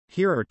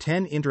Here are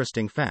 10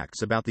 interesting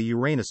facts about the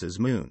Uranus's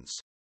moons.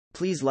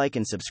 Please like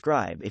and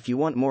subscribe if you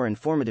want more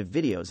informative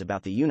videos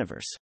about the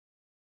universe.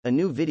 A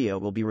new video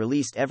will be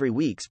released every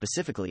week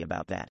specifically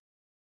about that.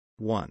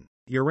 1.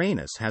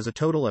 Uranus has a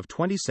total of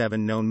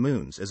 27 known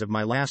moons as of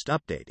my last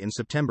update in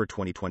September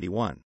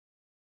 2021.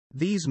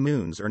 These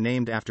moons are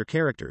named after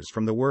characters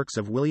from the works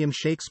of William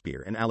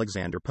Shakespeare and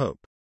Alexander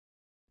Pope.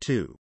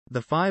 2.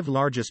 The 5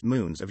 largest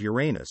moons of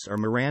Uranus are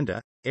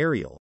Miranda,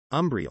 Ariel,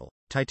 Umbriel,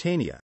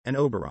 Titania, and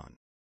Oberon.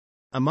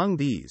 Among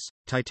these,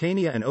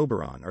 Titania and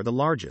Oberon are the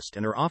largest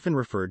and are often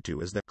referred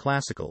to as the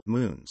classical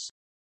moons.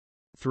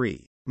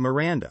 3.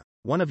 Miranda,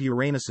 one of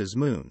Uranus's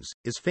moons,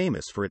 is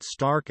famous for its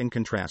stark and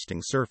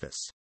contrasting surface.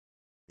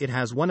 It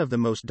has one of the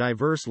most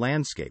diverse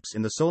landscapes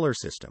in the solar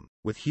system,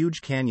 with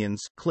huge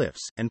canyons,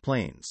 cliffs, and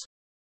plains.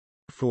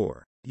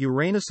 4.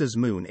 Uranus's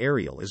moon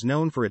Ariel is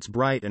known for its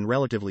bright and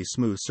relatively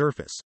smooth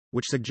surface,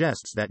 which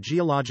suggests that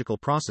geological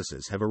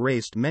processes have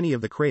erased many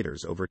of the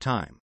craters over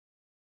time.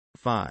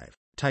 5.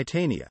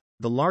 Titania,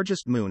 the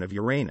largest moon of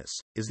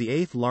Uranus, is the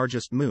 8th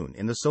largest moon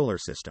in the solar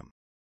system.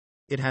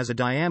 It has a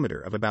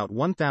diameter of about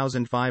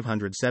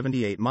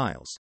 1,578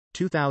 miles,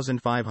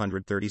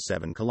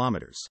 2,537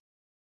 kilometers.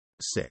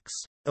 6.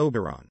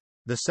 Oberon,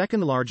 the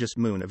second largest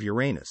moon of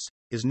Uranus,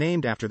 is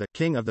named after the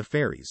King of the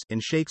Fairies in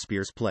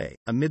Shakespeare's play,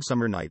 A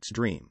Midsummer Night's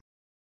Dream.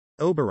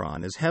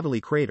 Oberon is heavily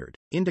cratered,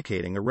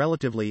 indicating a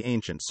relatively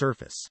ancient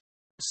surface.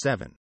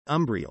 7.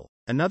 Umbriel,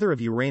 another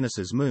of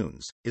Uranus's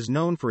moons, is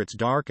known for its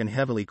dark and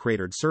heavily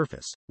cratered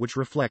surface, which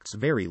reflects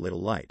very little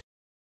light.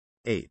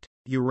 8.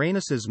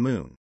 Uranus's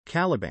moon,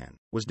 Caliban,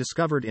 was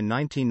discovered in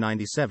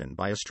 1997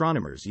 by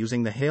astronomers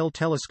using the Hale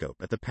telescope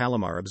at the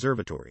Palomar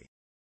Observatory.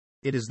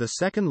 It is the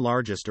second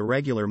largest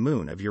irregular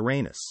moon of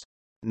Uranus.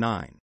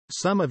 9.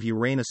 Some of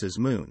Uranus's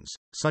moons,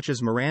 such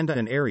as Miranda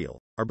and Ariel,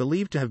 are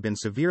believed to have been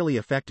severely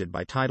affected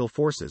by tidal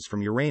forces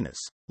from Uranus,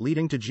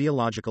 leading to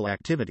geological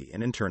activity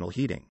and internal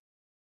heating.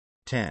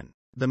 10.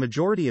 The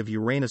majority of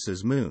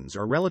Uranus's moons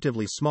are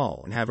relatively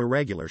small and have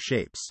irregular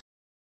shapes.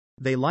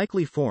 They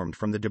likely formed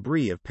from the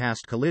debris of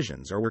past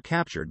collisions or were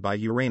captured by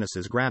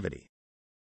Uranus's gravity.